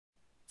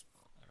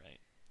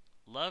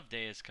Love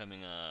Day is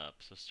coming up,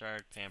 so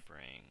start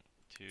pampering.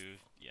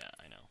 Yeah,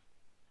 I know.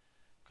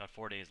 Got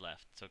 4 days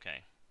left. It's okay.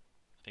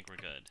 I think we're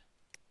good.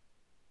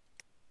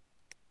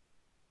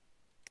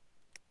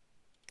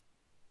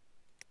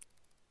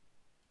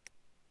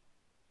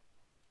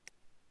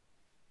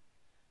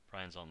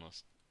 Brian's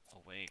almost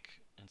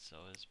awake, and so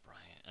is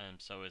Brian,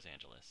 and so is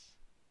Angelus.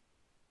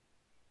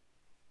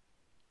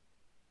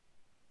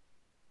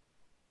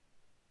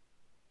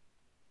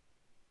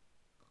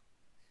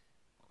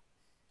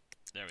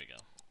 There we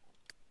go.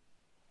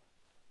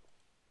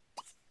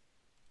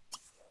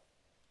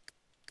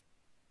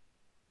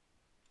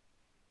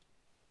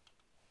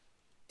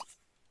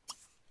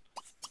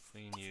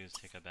 Clean, use,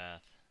 take a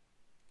bath.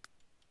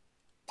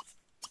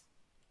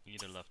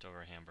 Eat a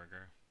leftover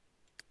hamburger.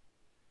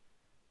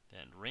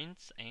 Then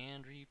rinse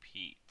and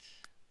repeat.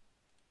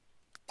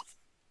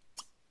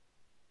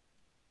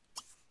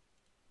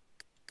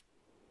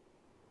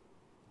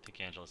 I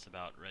think Angela's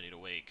about ready to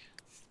wake.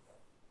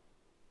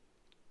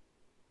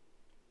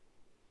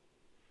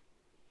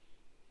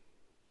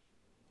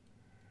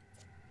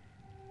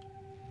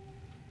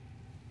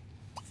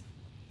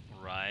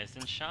 Rise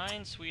and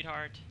shine,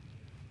 sweetheart.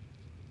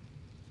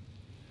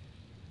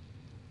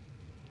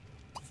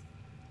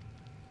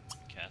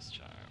 Cast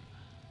charm.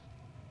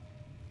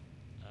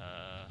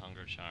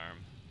 Hunger charm.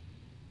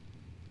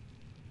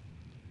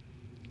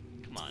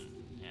 Come on,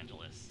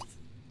 Angelus.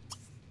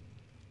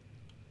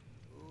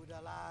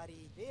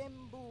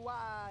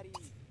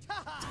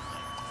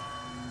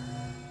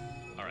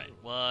 Alright,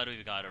 what do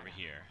we got over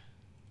here?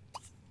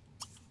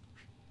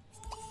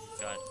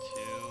 We've got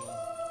 2.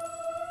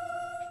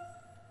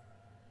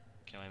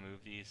 Can I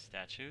move these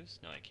statues?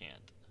 No, I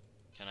can't.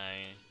 Can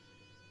I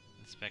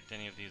inspect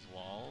any of these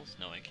walls?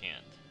 No, I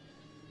can't.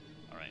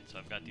 Alright, so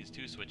I've got these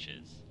 2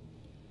 switches.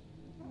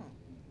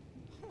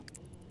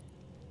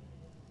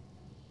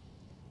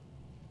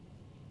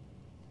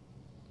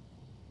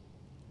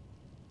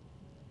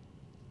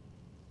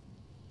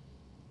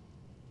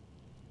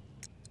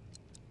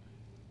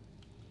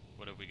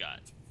 What have we got?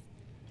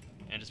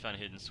 And just found a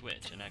hidden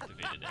switch and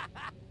activated it.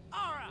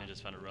 And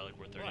just found a relic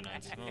worth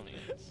 39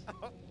 simoleons.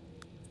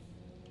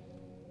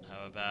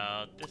 How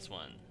about this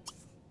one?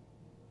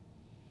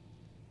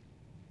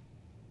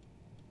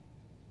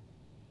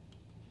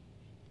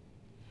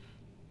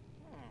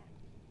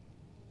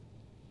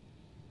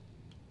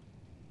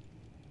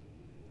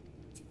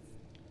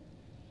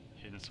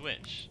 Hidden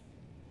switch.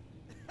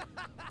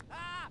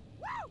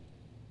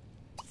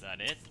 Is that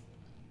it?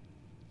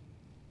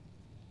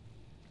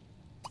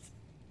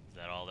 Is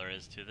that all there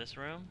is to this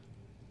room?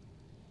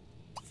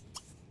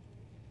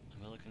 I'm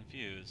a little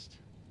confused.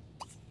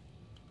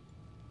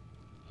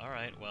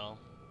 Alright, well.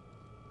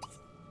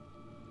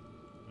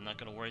 I'm not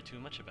gonna worry too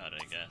much about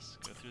it, I guess.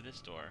 Go through this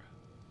door.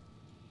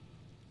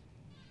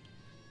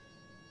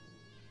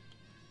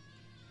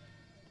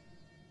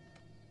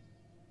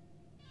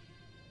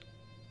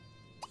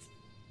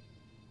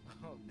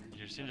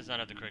 Your sim does not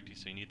have the correct key,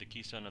 so you need the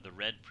keystone of the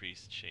red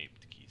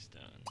priest-shaped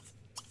keystone.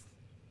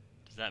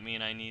 Does that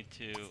mean I need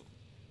to...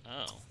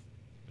 Oh.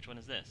 Which one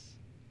is this?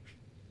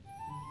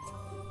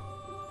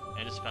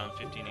 I just found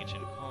 15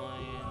 ancient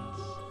coins.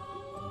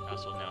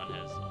 Household now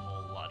has a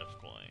whole lot of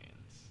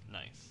coins.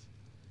 Nice.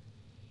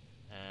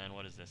 And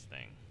what is this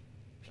thing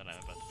that I'm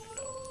about to pick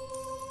up?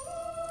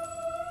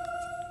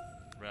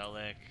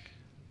 Relic.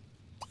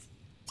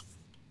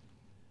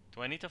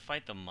 Do I need to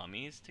fight the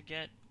mummies to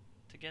get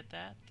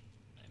that?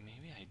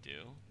 Maybe I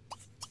do.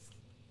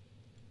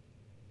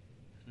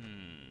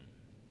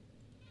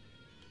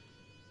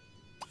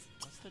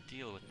 What's the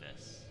deal with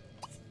this?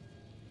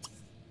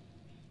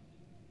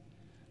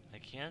 I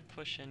can't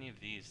push any of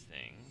these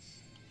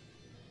things.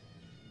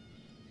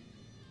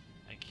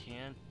 I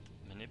can't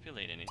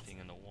manipulate anything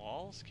in the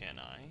walls, can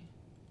I?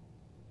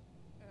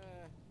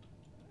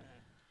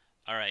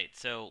 Alright,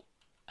 so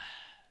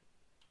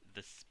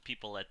the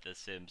people at The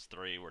Sims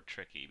 3 were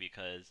tricky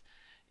because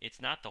it's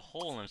not the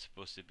hole I'm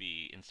supposed to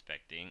be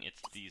inspecting,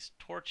 it's these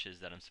torches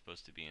that I'm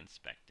supposed to be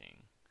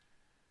inspecting.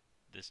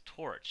 This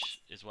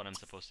torch is what I'm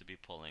supposed to be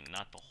pulling,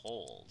 not the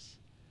holes.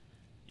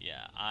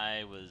 Yeah,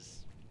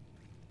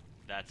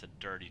 that's a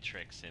dirty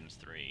trick, Sims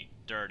 3.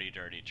 Dirty,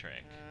 dirty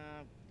trick.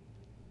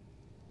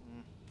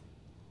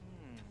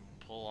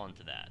 Pull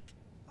onto that,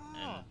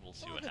 and we'll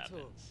see what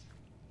happens.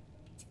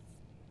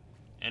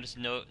 And just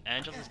note,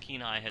 Angela's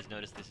keen eye has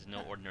noticed this is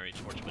no ordinary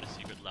torch, but a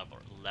secret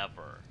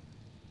lever.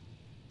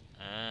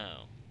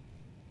 Oh.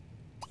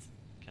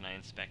 Can I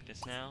inspect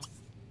this now?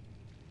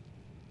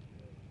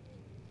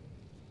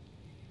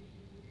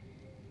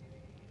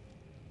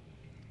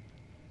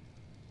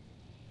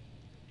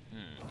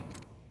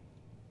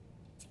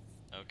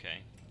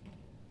 Okay.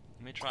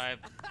 Let me try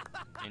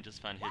and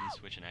just find hidden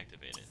switch and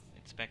activate it.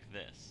 Inspect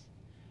this.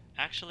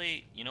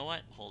 Actually, you know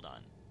what? Hold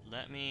on.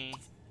 Let me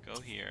go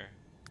here.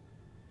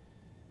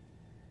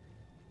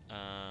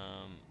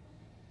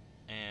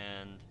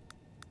 And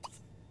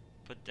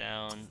put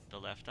down the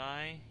left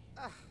eye.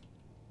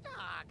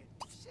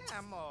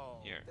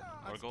 Here.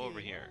 Or go over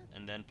here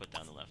and then put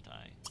down the left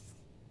eye.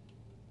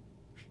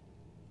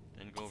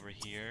 Then go over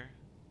here.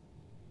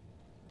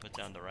 Put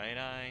down the right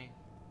eye.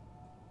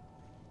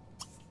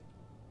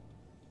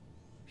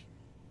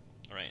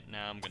 Alright,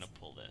 now I'm gonna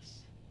pull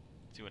this.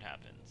 See what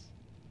happens.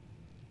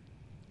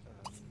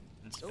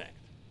 Inspect.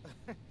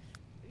 Oh.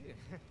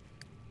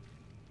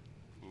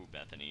 Ooh,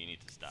 Bethany, you need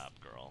to stop,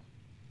 girl.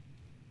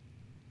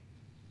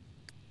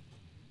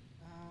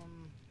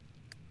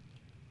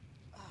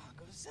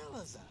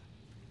 Gozelza.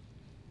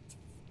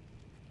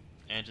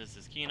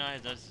 Angela's keen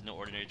eyes. This is no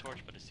ordinary torch,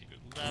 but a secret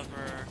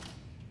lever.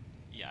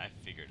 Yeah, I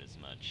figured as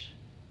much.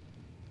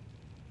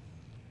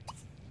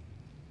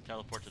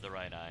 Teleport to the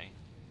right eye.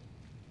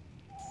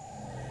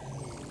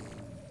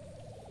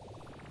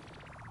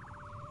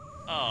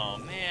 Oh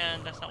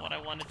man, that's not what I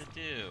wanted to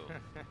do.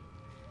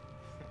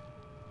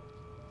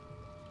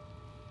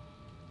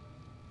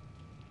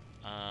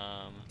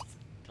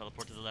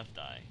 Teleport to the left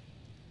eye.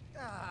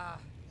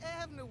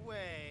 Have no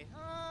way,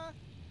 huh?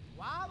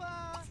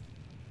 Waba.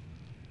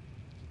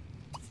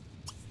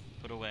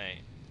 Put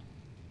away.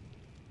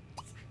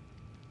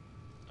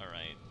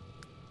 Alright.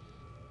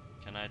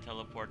 Can I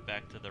teleport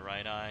back to the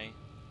right eye?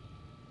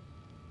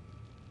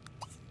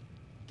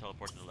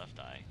 Teleport to the left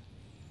eye.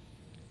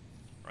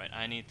 Right,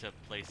 I need to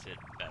place it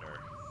better.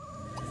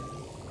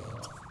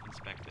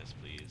 Inspect this,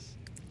 please.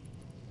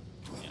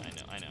 Yeah,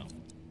 I know.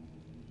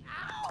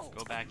 Ow!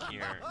 Go back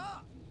here.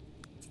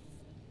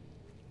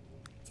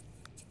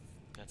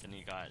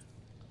 Bethany got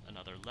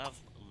another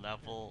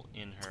level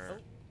in her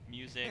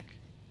music.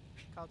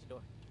 Called your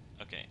door.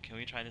 Okay, can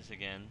we try this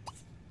again?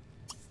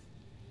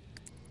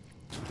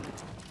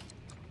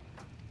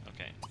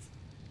 Okay.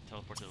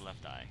 Teleport to the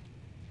left eye.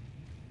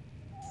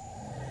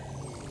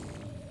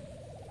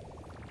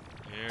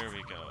 Here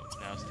we go.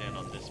 Now stand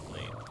on this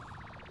plate.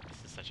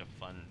 This is such a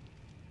fun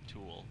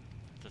tool.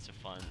 Such a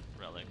fun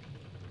relic.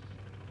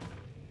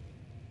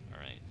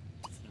 Alright.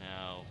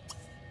 Now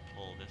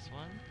pull this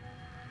one.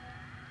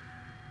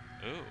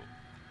 Ooh.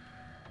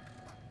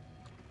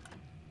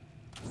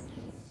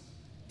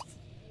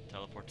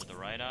 Teleport to the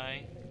right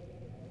eye.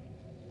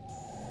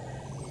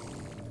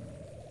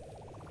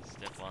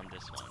 Step on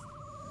this one.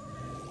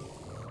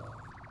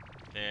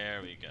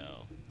 There we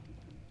go.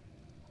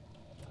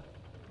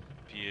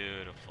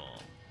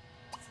 Beautiful.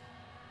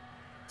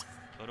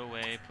 Put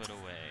away, put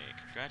away.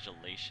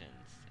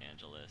 Congratulations,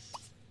 Angelus.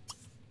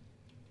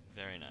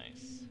 Very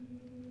nice.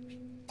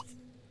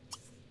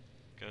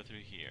 Go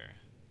through here.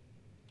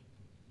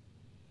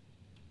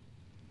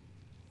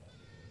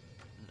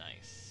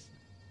 Nice.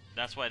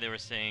 That's why they were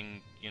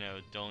saying, you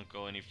know, don't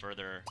go any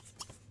further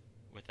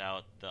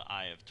without the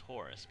Eye of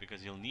Taurus,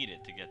 because you'll need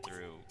it to get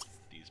through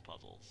these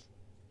puzzles.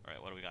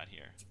 Alright, what do we got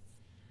here?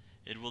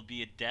 It will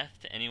be a death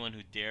to anyone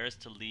who dares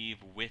to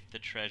leave with the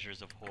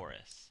treasures of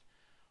Horus.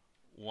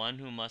 One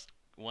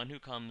who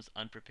comes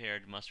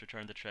unprepared must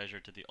return the treasure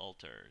to the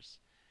altars.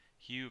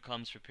 He who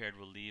comes prepared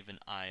will leave an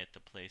eye at the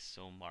place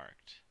so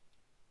marked.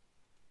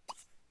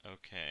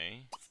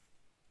 Okay.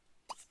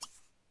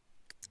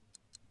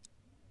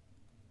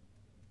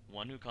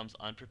 One who comes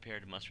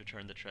unprepared must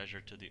return the treasure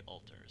to the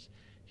altars.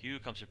 He who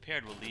comes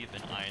prepared will leave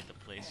an eye at the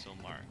place so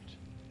marked.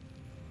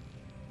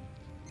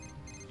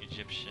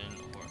 Egyptian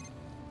or...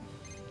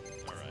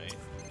 Alright.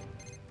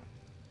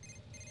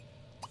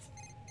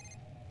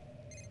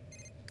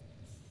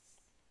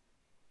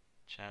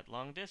 Chat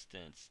long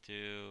distance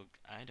to...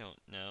 I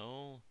don't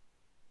know.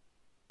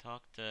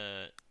 Talk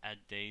to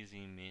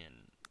Adazy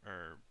Min.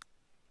 Or...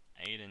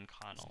 Aiden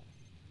Connell.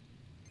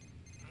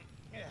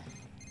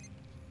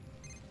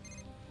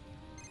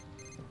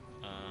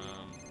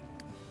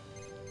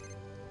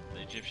 The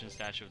Egyptian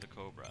statue of the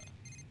Cobra.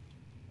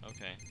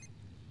 Okay.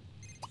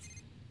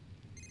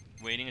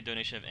 Waiting a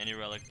donation of any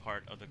relic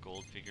part of the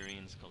gold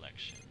figurines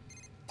collection.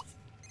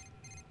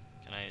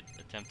 Can I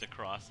attempt to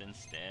cross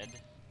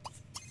instead?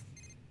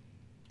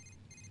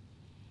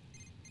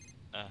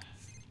 Do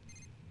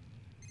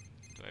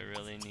I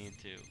really need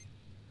to?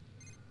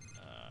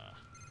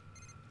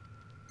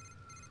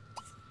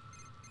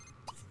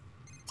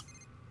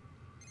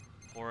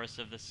 Horus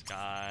of the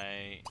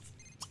Sky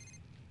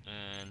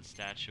and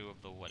Statue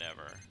of the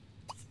whatever.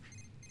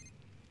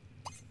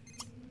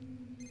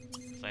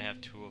 Because I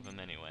have two of them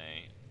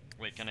anyway.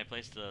 Wait, can I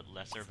place the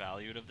lesser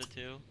valued of the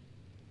two?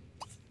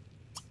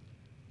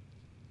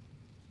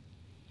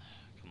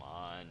 Come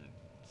on,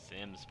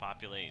 Sims,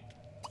 populate.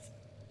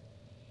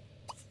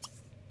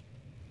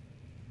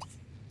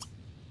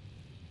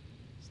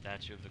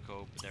 Statue of the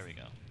Cope, there we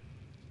go.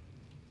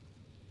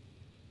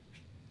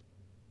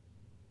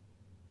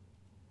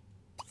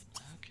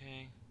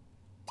 Okay.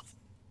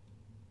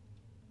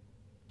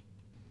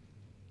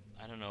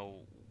 I don't know,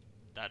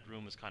 that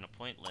room is kind of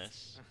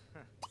pointless,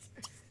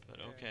 but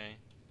okay.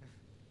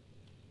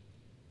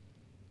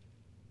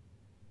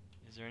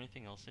 Is there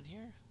anything else in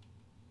here?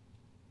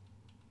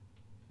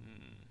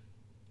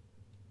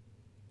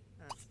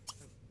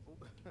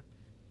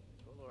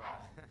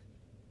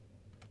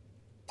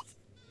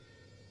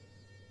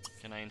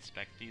 Can I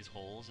inspect these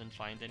holes and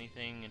find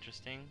anything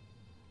interesting?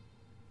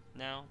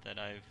 Now that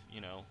I've,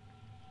 you know...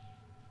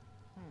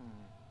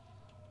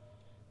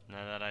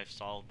 Now that I've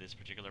solved this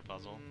particular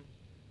puzzle.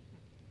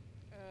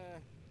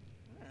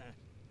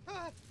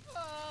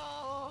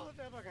 Oh,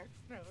 never good,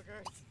 never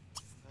good.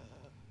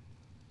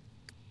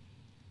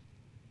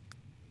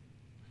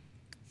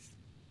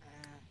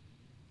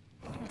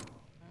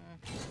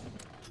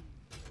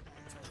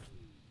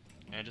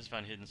 And I just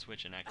found hidden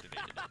switch and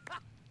activated it.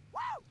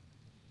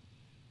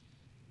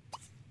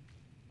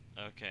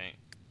 Okay.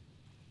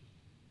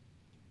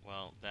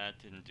 Well,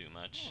 that didn't do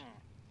much.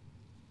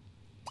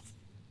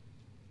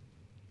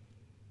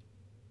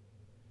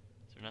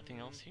 Is there nothing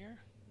else here?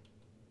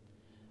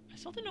 I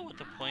still don't know what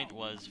the point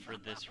was for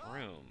this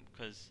room,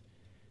 because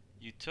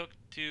you took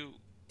two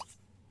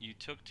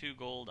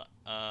gold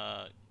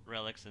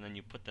relics and then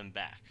you put them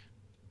back.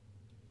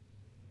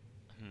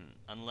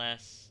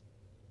 Unless,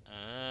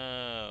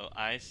 oh,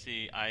 I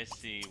see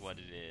what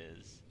it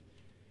is.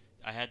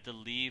 I had to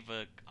leave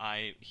a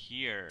eye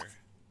here.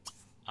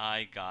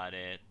 I got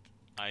it.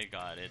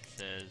 It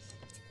says,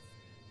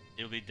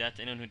 it will be death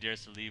to anyone who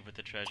dares to leave with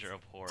the treasure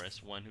of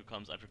Horus. One who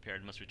comes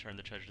unprepared must return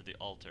the treasure to the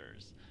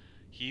altars.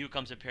 He who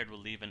comes prepared will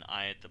leave an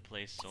eye at the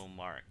place so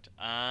marked.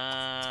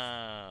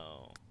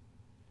 Oh.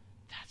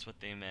 That's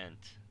what they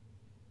meant.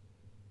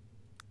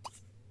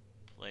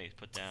 Place,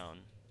 put down.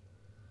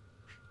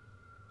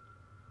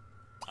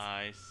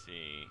 I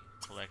see.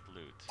 Collect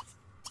loot.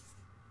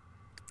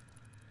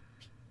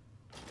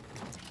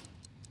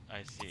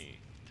 I see.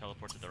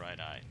 Teleport to the right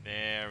eye.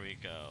 There we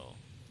go.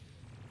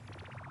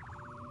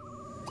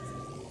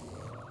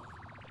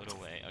 Put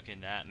away. Okay,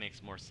 that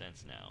makes more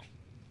sense now.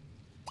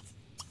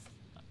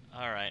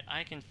 Alright,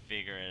 I can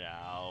figure it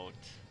out.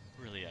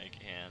 Really, I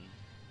can.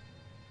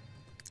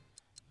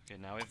 Okay,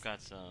 now we've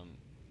got some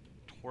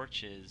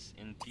torches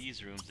in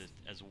these rooms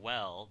as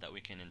well that we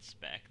can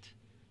inspect.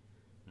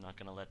 I'm not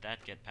gonna let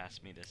that get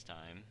past me this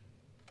time.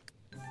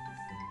 Alright.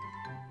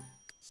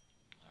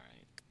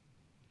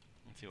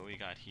 Let's see what we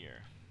got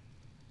here.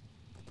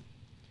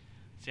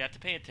 So you have to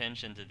pay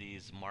attention to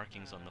these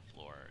markings on the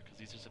floor, because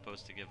these are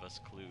supposed to give us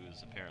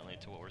clues, apparently,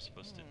 to what we're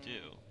supposed to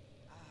do.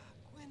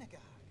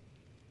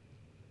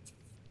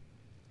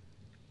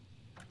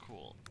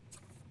 Cool.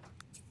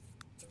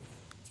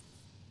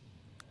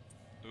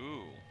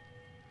 Ooh.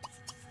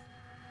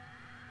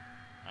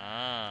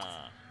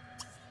 Ah.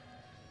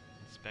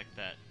 Inspect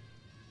that.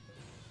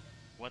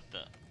 What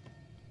the?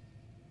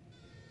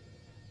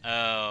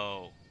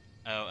 Oh.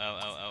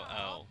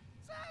 Oh.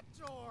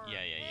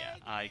 Yeah.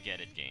 I get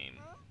it, game.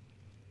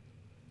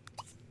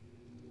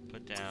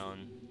 Put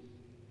down.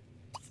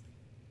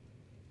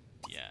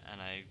 Yeah,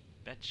 and I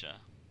betcha.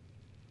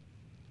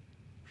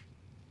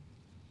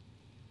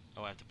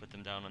 Oh, I have to put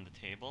them down on the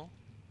table?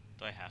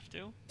 Do I have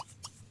to?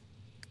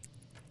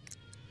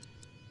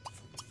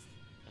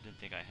 I didn't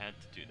think I had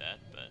to do that,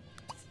 but...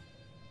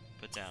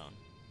 Put down.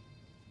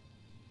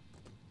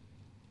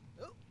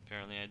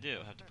 Apparently I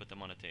do have to put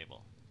them on a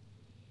table.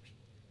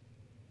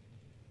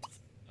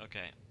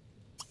 Okay.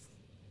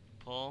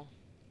 Pull.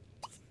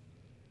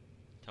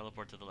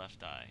 Teleport to the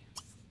left eye.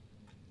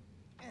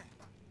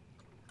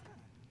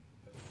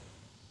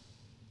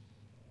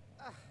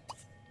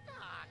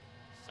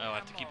 Oh, I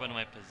have to keep one in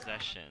my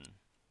possession.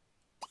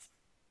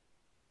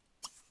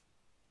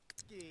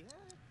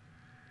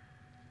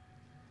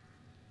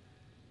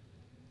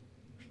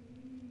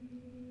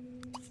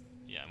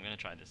 Yeah, I'm gonna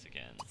try this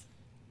again.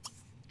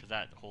 Because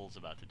that hole's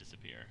about to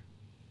disappear.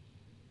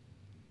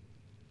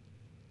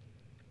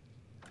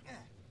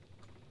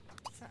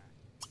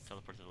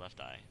 Teleport to the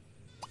left eye.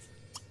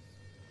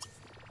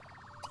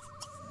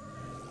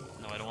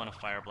 No, I don't want to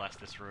fire blast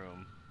this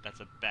room.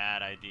 That's a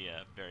bad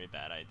idea. Very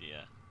bad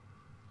idea.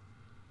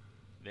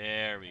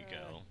 There we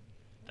go.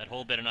 That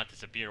hole better not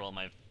disappear while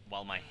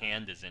my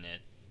hand is in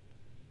it.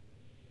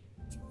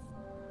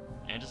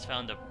 And I just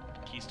found a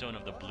keystone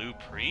of the Blue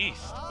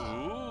Priest.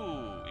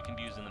 Ooh, it can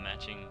be used in the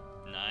matching.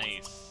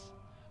 Nice.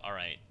 All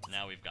right,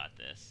 now we've got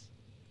this.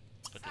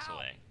 Put this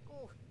away.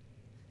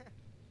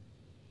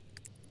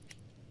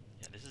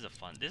 Yeah, this is a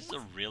fun. This is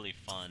a really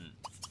fun,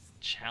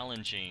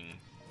 challenging,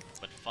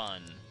 but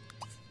fun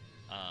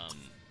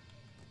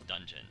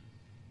dungeon.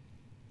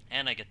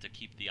 And I get to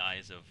keep the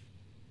eyes of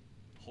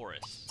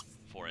Horus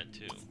for it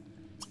too.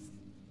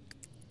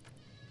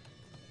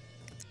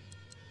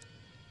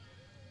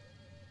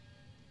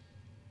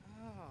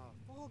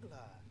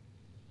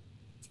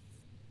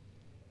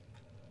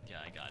 Yeah,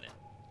 I got it.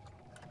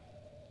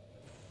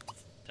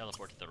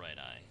 Teleport to the right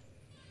eye.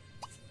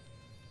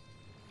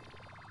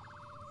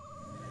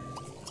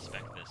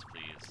 Inspect this,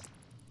 please.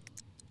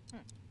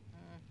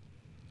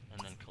 And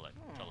then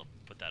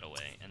put that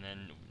away. And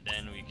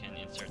then we can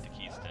insert the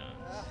keystone.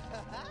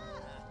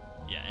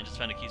 Yeah, and just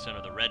found a keystone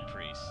of the Red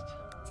Priest.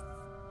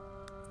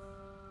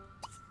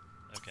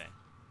 Okay.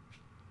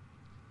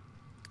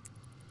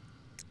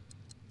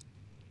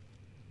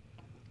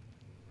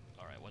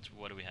 Alright,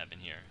 what do we have in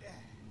here?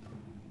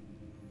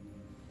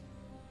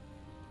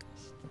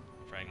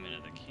 Fragment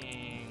of the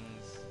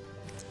Kings.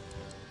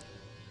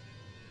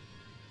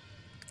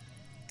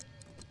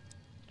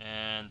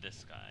 And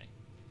this guy.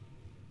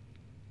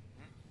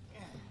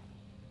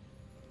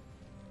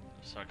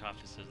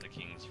 Sarcophagus of the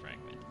King's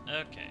Fragment.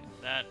 Okay,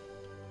 that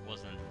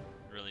wasn't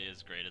really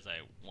as great as I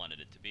wanted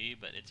it to be,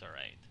 but it's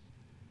alright.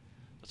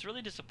 What's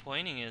really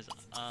disappointing is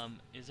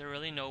there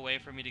really no way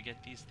for me to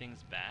get these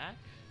things back?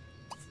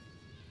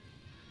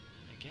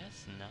 I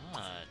guess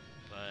not,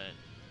 but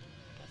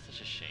that's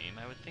such a shame.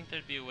 I would think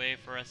there'd be a way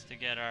for us to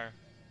get our...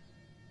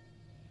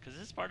 Because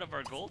this is part of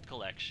our gold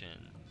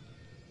collection.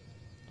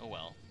 Oh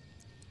well.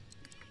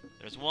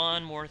 There's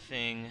one more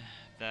thing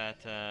that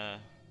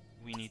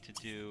we need to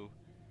do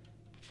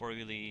before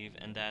we leave,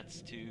 and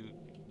that's to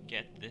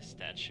get this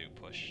statue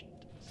pushed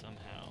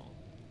somehow.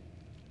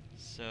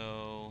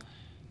 So,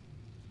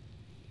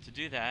 to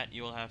do that,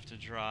 you will have to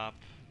drop,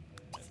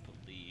 I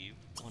believe,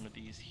 one of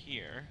these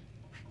here.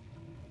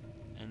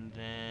 And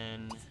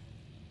then...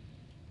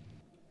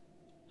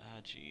 Ah,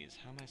 geez,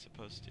 how am I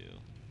supposed to?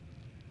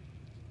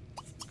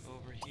 Go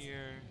over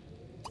here.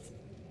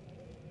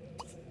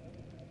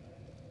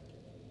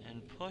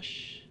 And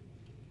push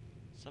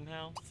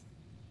somehow.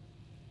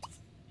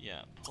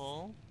 Yeah,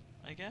 pull,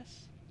 I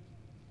guess.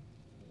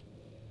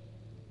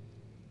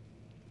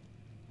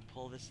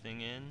 Pull this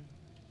thing in.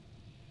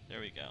 There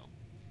we go.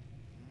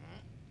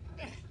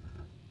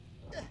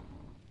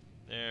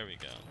 There we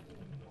go.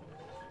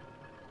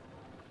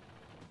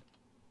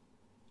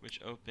 Which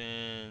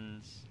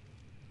opens...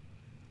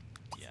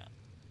 Yeah,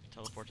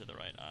 teleport to the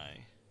right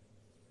eye.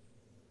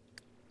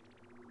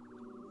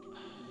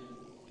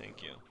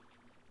 Thank you.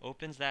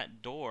 Opens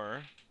that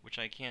door, which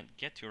I can't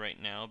get to right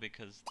now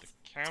because the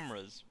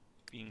camera's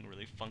being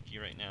really funky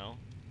right now.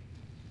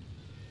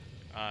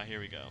 Here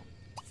we go.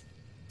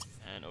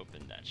 And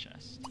open that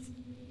chest.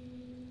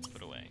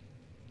 Put away.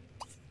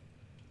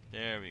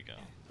 There we go.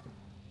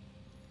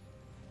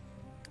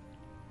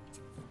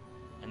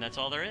 And that's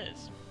all there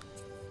is.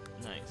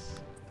 Nice.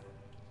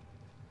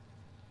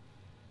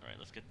 Alright,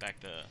 let's get back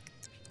to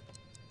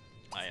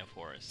Eye of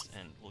Horus,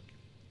 and we'll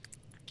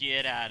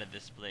get out of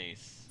this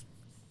place.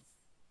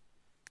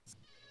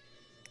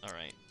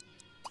 Alright.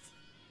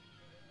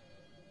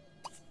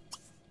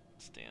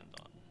 Stand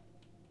on.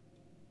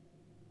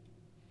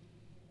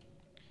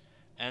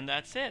 And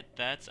that's it.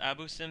 That's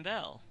Abu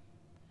Simbel.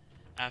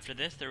 After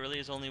this, there really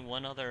is only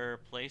one other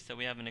place that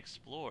we haven't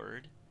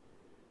explored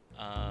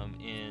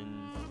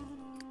in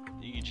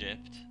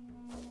Egypt,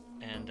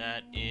 and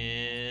that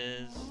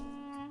is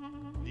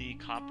the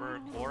Copper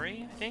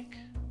Quarry, I think?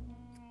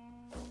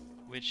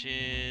 Which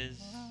is...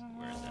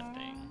 where is that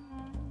thing?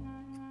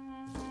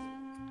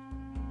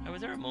 I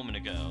was there a moment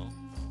ago.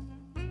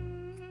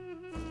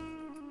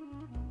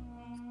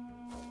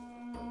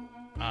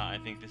 I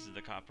think this is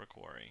the Copper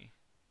Quarry.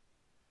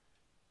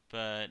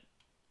 But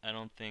I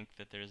don't think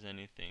that there's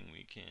anything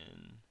we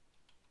can...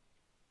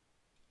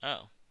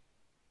 Oh.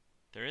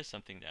 There is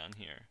something down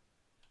here.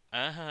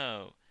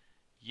 Oh.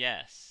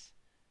 Yes.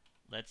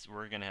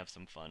 We're gonna have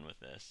some fun with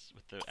this.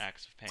 With the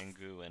Axe of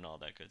Pangu and all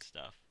that good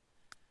stuff.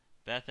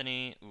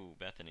 Bethany. Ooh,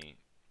 Bethany.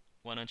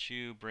 Why don't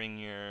you bring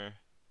your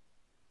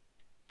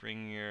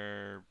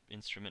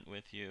instrument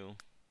with you.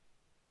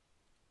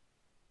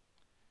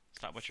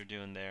 Stop what you're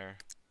doing there.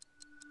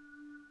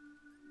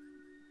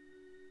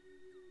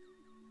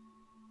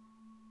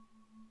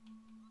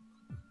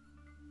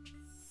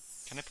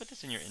 Can I put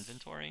this in your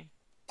inventory?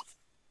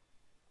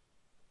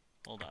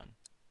 Hold on.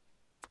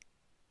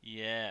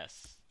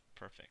 Yes.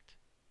 Perfect.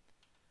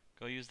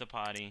 Go use the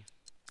potty.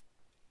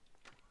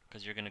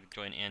 Because you're gonna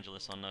join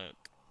Angelus on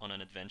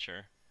an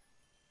adventure.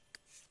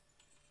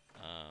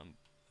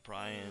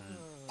 Brian,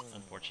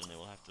 unfortunately,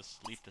 will have to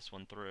sleep this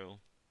one through.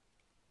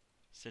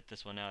 Sit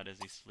this one out as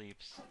he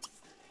sleeps.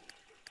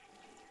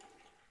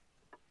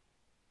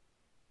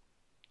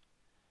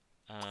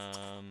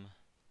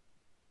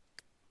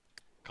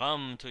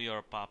 Come to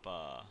your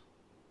papa.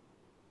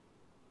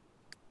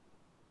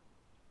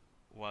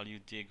 While you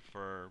dig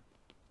for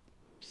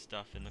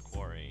stuff in the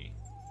quarry.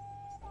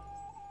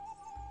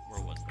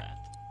 Where was that?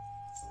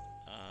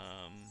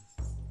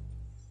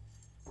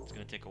 It's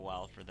gonna take a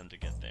while for them to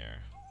get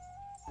there.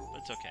 But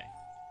it's okay.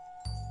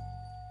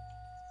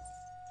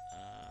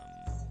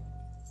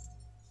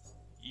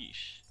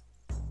 Yeesh.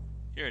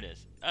 Here it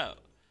is. Oh,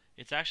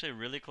 it's actually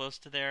really close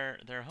to their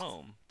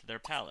home, to their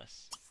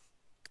palace.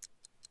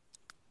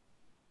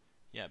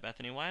 Yeah,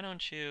 Bethany, why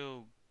don't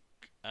you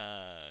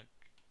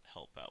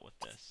help out with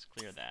this?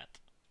 Clear that.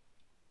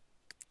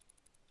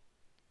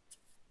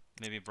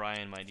 Maybe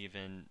Brian might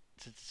even,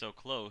 since it's so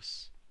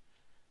close.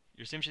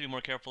 Your Sims should be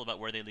more careful about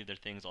where they leave their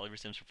things. All of your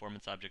Sims'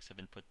 performance objects have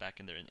been put back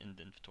in their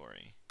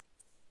inventory.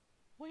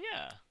 Well,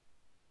 yeah.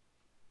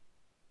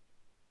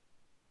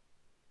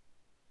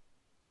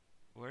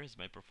 Where is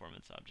my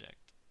performance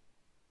object?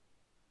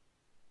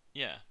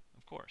 Yeah,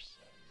 of course.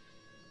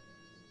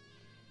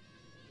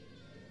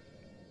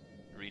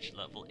 Reach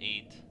level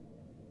 8.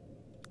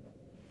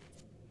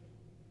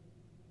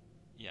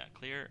 Yeah,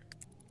 clear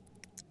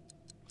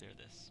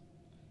this.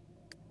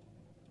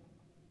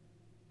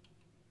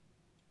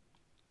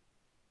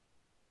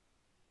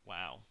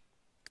 Wow.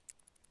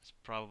 There's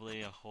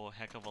probably a whole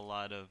heck of a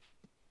lot of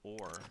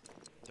ore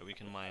that we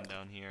can mine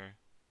down here.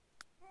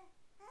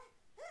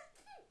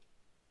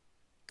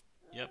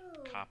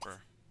 Yep,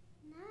 copper.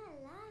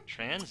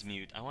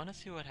 Transmute. I want to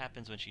see what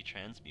happens when she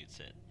transmutes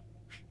it.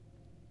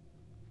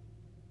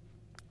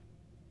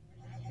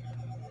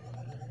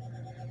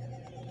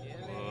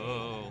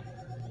 Whoa.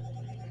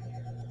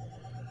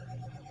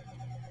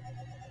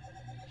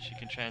 She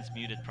can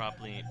transmute it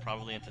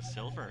probably into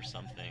silver or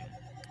something.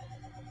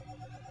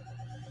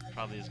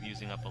 Probably is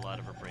using up a lot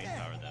of her brain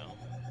power though.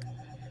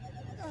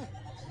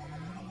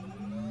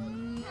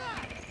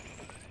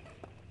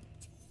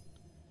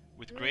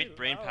 With great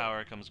brain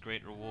power comes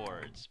great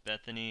rewards.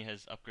 Bethany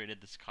has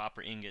upgraded this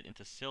copper ingot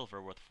into silver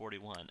worth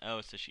 41.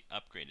 Oh, so she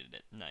upgraded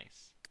it.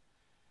 Nice.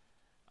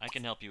 I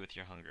can help you with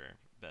your hunger,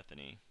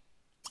 Bethany.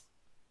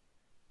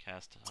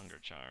 Cast Hunger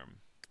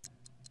Charm.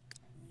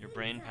 Your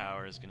brain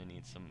power is going to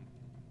need some...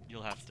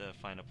 You'll have to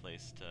find a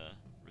place to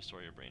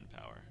restore your brain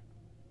power.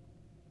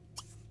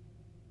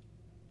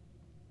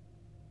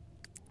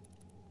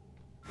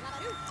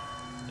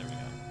 There we go.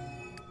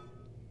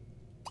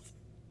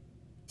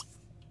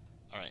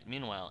 Alright,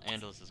 meanwhile,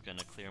 Andalus is going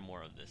to clear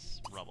more of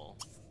this rubble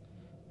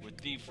with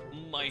the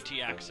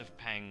mighty axe of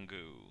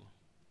Pangu.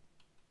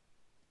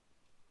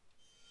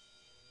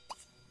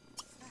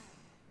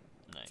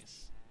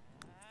 Nice.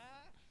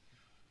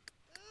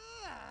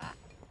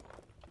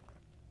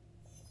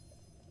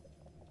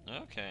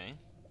 Okay.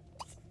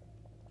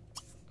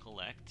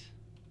 Collect.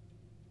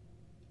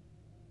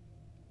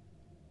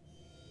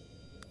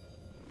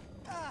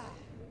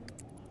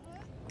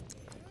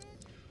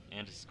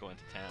 And just going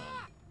to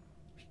town.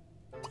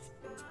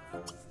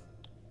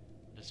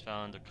 Just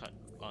found a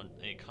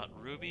cut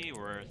ruby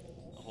worth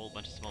a whole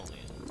bunch of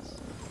simoleons.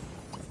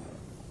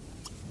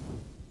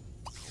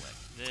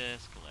 Collect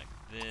this, collect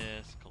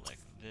this,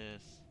 collect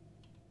this.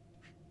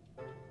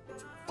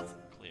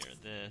 Clear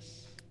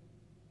this.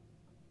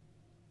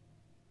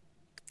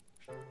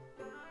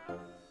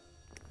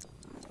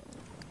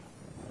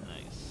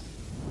 Nice.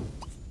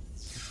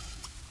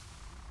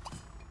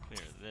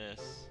 Clear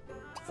this.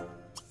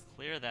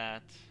 Clear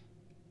that.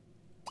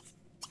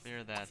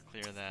 Clear that,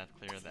 clear that,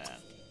 clear that.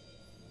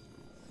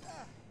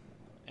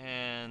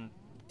 And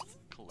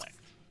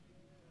collect.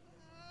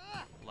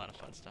 A lot of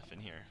fun stuff in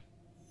here.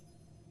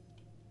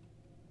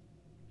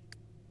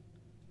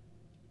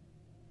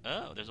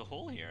 Oh, there's a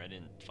hole here I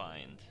didn't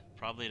find.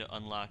 Probably to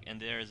unlock, and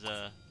there's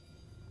a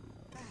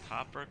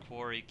Copper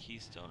Quarry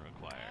keystone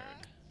required.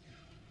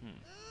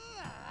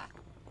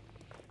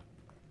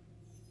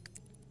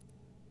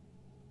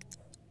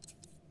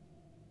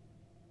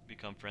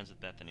 Become friends with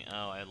Bethany.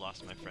 Oh, I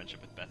lost my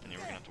friendship with Bethany.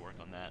 We're gonna have to work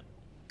on that.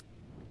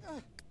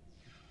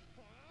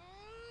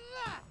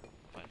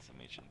 Find some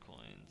ancient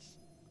coins.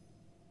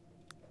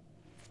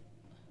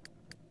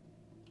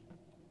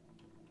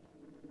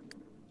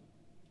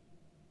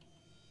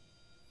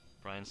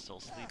 Brian's still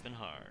sleeping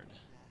hard.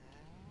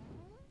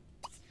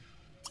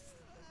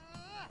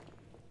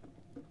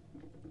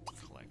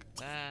 Collect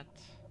that.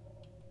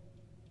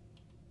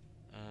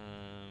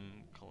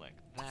 Collect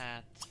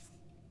that.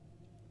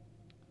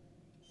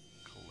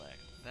 Collect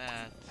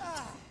that.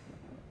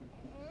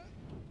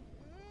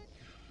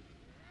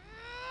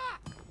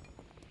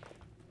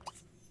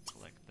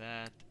 Collect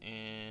that,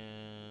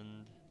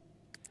 and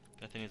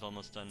Bethany's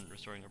almost done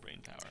restoring her brain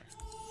power.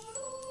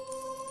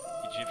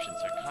 Egyptian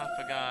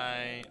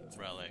sarcophagi,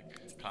 relic,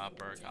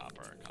 copper,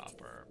 copper,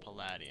 copper,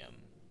 palladium.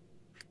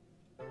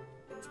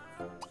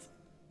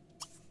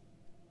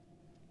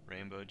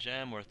 Rainbow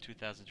gem worth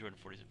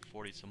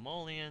 2,240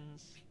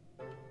 simoleons.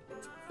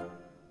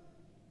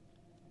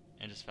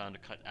 And just found a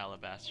cut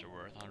alabaster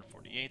worth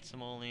 148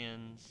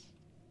 simoleons.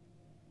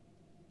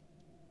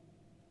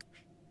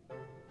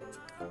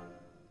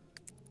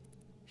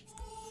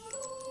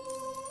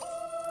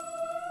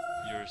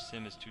 Your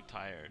sim is too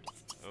tired.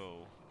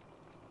 Oh.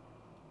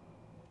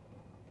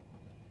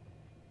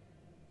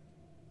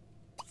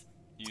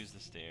 Use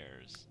the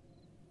stairs.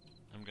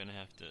 I'm gonna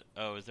have to...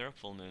 Oh, is there a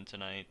full moon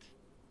tonight?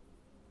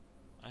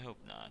 I hope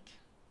not.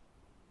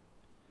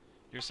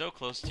 You're so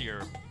close to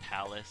your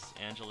palace,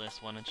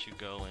 Angelus. Why don't you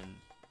go and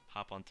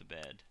hop onto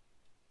bed?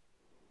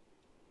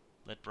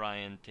 Let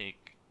Brian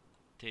take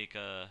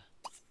a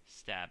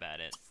stab at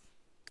it.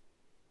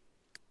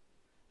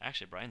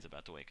 Actually, Brian's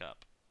about to wake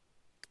up.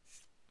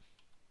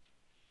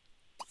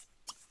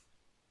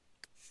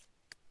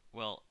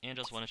 Well,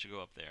 Angelus, why don't you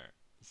go up there?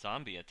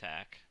 Zombie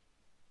attack.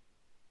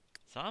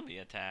 Zombie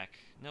attack?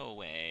 No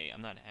way.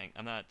 I'm not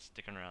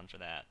sticking around for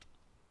that.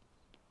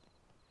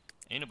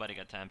 Ain't nobody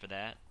got time for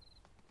that.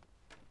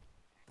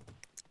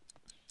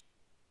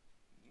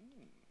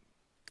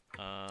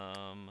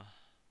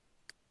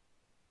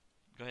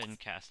 Go ahead and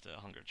cast a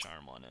hunger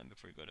charm on him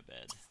before you go to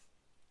bed.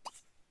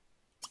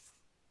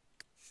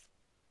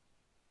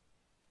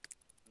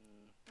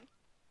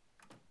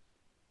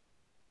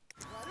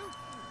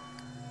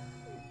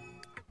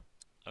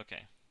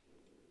 Okay.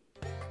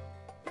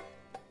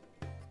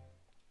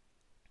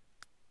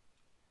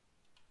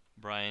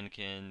 Brian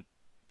can...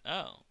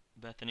 Oh,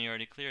 Bethany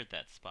already cleared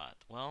that spot.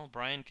 Well,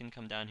 Brian can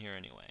come down here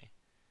anyway.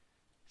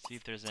 See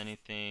if there's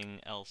anything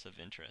else of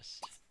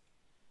interest.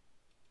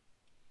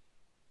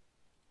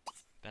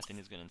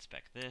 Bethany's gonna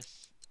inspect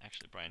this.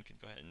 Actually, Brian can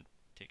go ahead and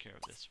take care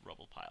of this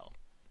rubble pile.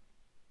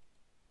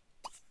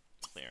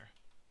 Clear.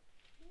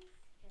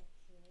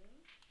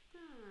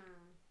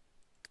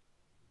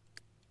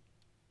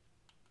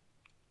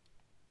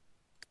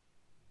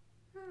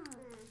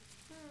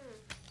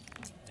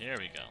 There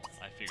we go.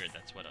 I figured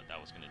that's what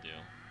that was gonna do.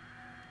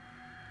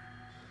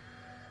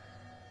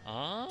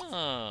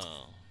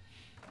 Oh.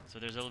 So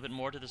there's a little bit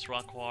more to this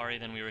rock quarry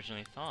than we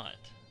originally thought.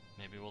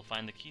 Maybe we'll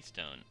find the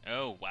keystone.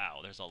 Oh, wow,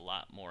 there's a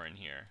lot more in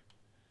here.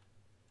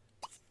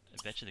 I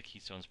bet you the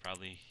keystone's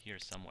probably here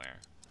somewhere.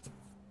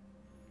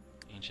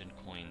 Ancient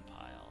coin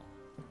pile.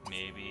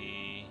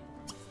 Maybe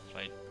if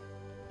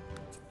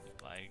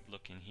I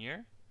look in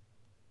here?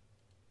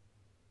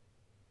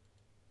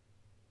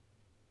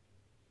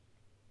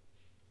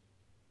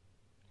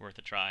 Worth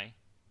a try.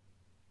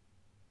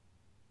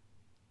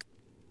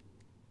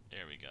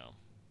 There we go.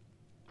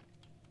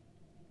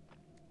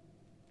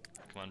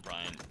 Come on,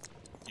 Brian.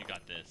 You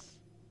got this.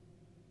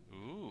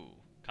 Ooh,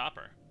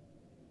 copper.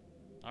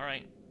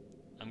 Alright,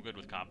 I'm good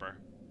with copper.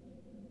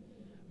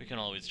 We can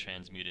always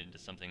transmute it into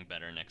something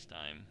better next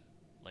time.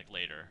 Like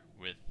later,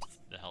 with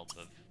the help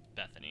of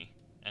Bethany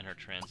and her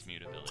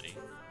transmutability.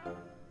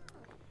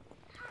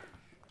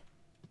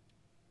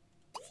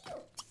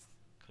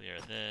 Clear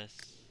this.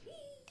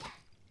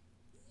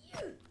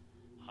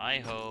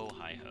 Hi-ho,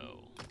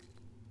 hi-ho.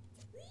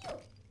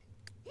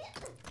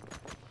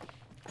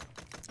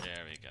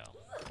 There we go.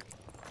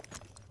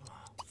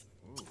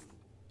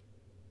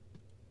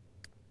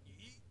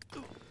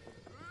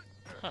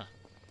 Huh.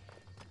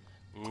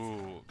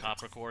 Ooh,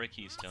 Copper Quarry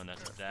Keystone.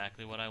 That's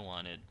exactly what I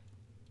wanted.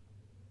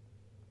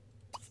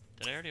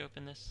 Did I already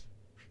open this?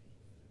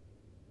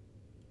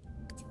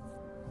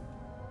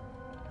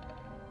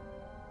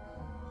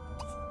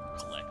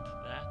 Collect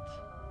that.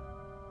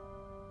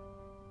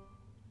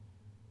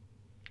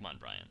 Come on,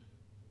 Brian.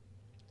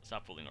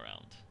 Stop fooling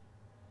around.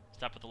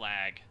 Stop with the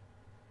lag.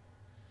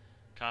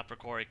 Copper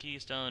Quarry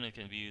Keystone. It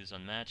can be used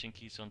on matching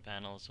keystone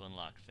panels to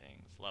unlock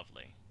things.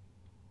 Lovely.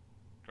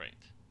 Great.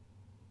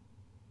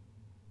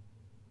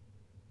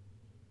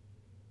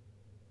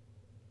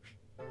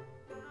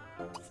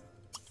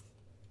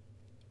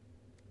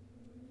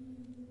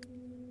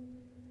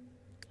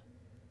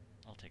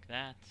 I'll take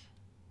that.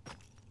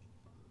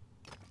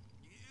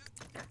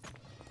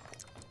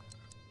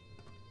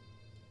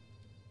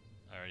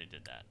 I already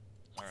did that.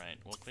 Alright,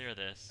 we'll clear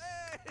this.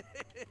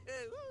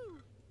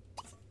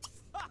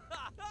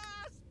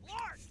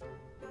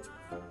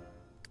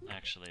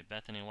 Actually,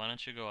 Bethany, why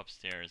don't you go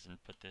upstairs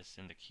and put this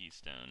in the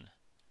keystone?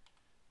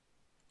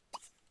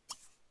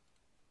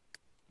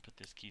 Put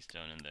this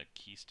keystone in the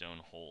keystone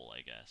hole,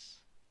 I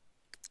guess.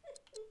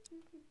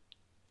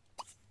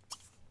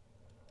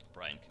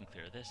 Brian can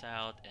clear this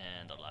out,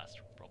 and the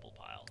last rubble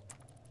pile.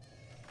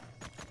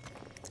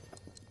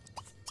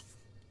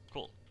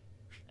 Cool.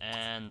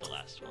 And the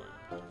last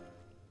one.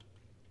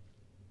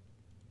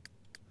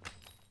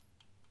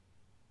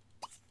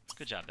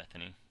 Good job,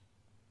 Bethany.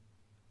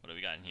 What do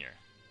we got in here?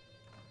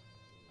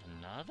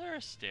 Another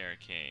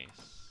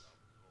staircase.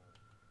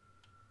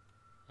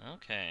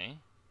 Okay.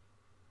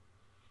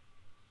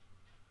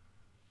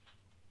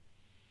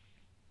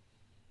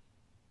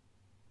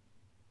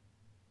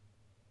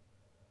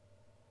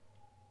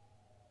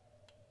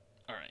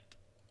 Alright.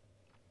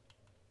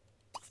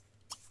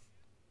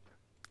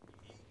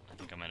 I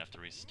think I might have to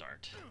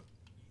restart.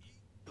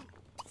 The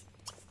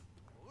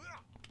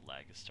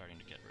lag is starting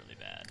to get really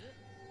bad.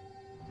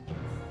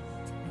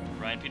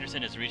 Brian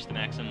Peterson has reached the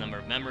maximum number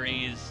of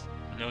memories.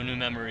 No new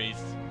memories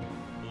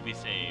will be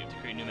saved. To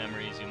create new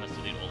memories, you must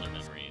delete older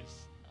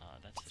memories.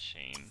 That's a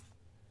shame.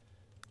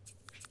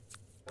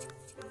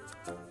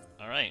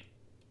 Alright.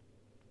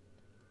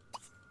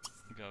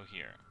 Go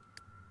here.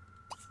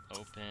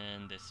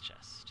 Open this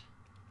chest.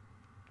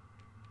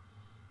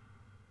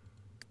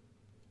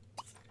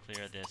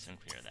 Clear this and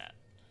clear that.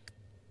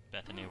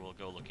 Bethany will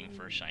go looking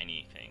for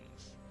shiny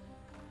things.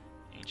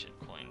 Ancient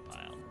coin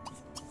pile.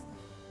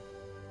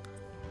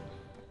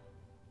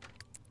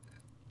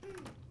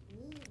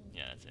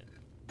 Yeah, that's it.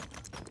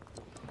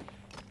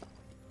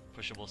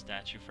 Pushable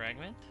statue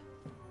fragment.